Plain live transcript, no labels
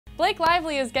Blake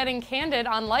Lively is getting candid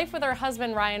on life with her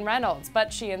husband Ryan Reynolds,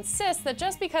 but she insists that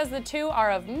just because the two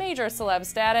are of major celeb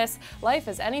status, life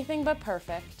is anything but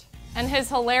perfect. And his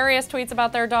hilarious tweets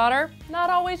about their daughter? Not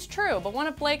always true, but one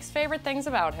of Blake's favorite things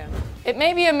about him. It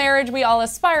may be a marriage we all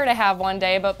aspire to have one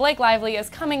day, but Blake Lively is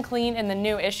coming clean in the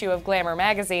new issue of Glamour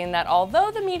Magazine that although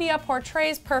the media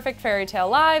portrays perfect fairy tale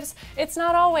lives, it's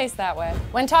not always that way.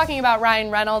 When talking about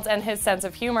Ryan Reynolds and his sense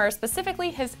of humor,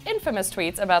 specifically his infamous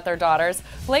tweets about their daughters,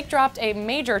 Blake dropped a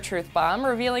major truth bomb,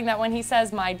 revealing that when he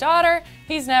says "my daughter,"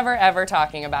 he's never ever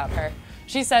talking about her.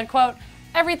 She said, quote,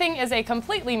 "Everything is a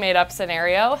completely made-up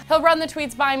scenario. He'll run the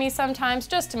tweets by me sometimes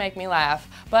just to make me laugh.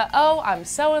 But oh, I'm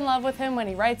so in love with him when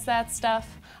he writes that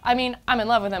stuff. I mean, I'm in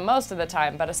love with him most of the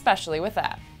time, but especially with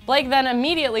that." Blake then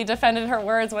immediately defended her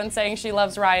words when saying she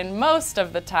loves Ryan most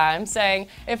of the time, saying,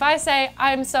 "If I say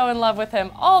I'm so in love with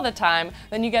him all the time,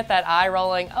 then you get that eye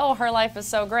rolling, oh, her life is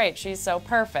so great, she's so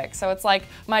perfect." So it's like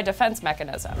my defense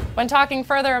mechanism. When talking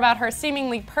further about her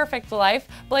seemingly perfect life,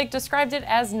 Blake described it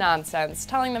as nonsense,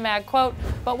 telling the mag, quote,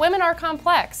 "But women are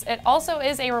complex. It also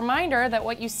is a reminder that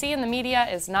what you see in the media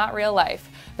is not real life.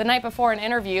 The night before an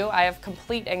interview, I have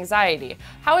complete anxiety.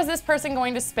 How is this person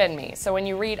going to spin me? So when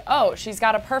you read, oh, she's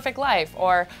got a perfect life,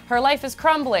 or her life is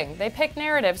crumbling, they pick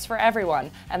narratives for everyone,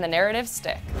 and the narratives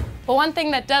stick." But one thing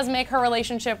that does make her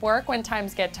relationship work when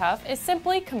times get tough is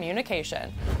simply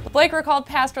communication. Blake recalled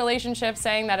past relationships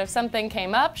saying that if something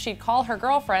came up, she'd call her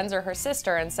girlfriends or her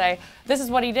sister and say, "This is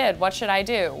what he did, what should I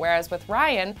do?" Whereas with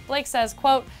Ryan, Blake says,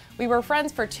 quote, "We were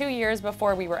friends for 2 years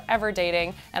before we were ever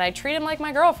dating, and I treat him like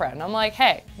my girlfriend. I'm like,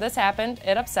 hey, this happened,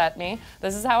 it upset me,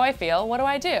 this is how I feel, what do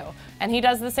I do?" And he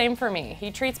does the same for me.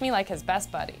 He treats me like his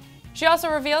best buddy. She also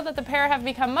revealed that the pair have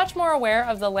become much more aware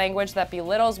of the language that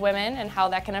belittles women and how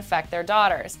that can affect their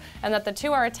daughters, and that the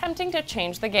two are attempting to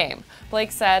change the game.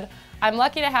 Blake said, "I'm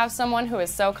lucky to have someone who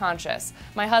is so conscious.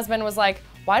 My husband was like,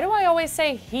 'Why do I always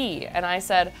say he?' And I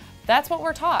said, 'That's what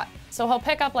we're taught.' So he'll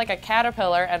pick up like a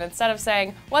caterpillar and instead of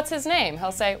saying, 'What's his name?'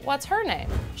 he'll say, 'What's her name?'"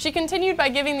 She continued by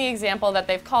giving the example that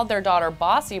they've called their daughter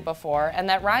bossy before and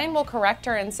that Ryan will correct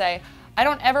her and say, "I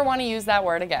don't ever want to use that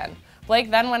word again."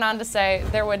 Blake then went on to say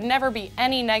there would never be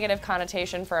any negative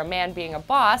connotation for a man being a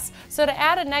boss, so to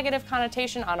add a negative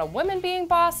connotation on a woman being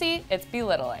bossy, it's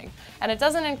belittling. And it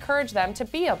doesn't encourage them to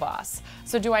be a boss.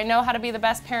 So do I know how to be the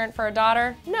best parent for a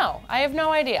daughter? No, I have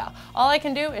no idea. All I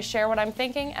can do is share what I'm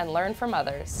thinking and learn from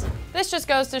others. This just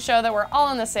goes to show that we're all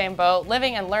in the same boat,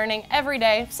 living and learning every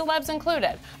day, celebs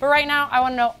included. But right now, I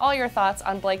want to know all your thoughts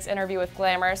on Blake's interview with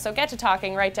Glamour, so get to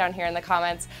talking right down here in the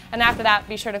comments. And after that,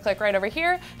 be sure to click right over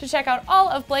here to check out all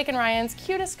of Blake and Ryan's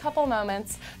cutest couple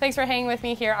moments. Thanks for hanging with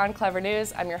me here on Clevver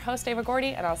News. I'm your host, Ava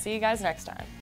Gordy, and I'll see you guys next time.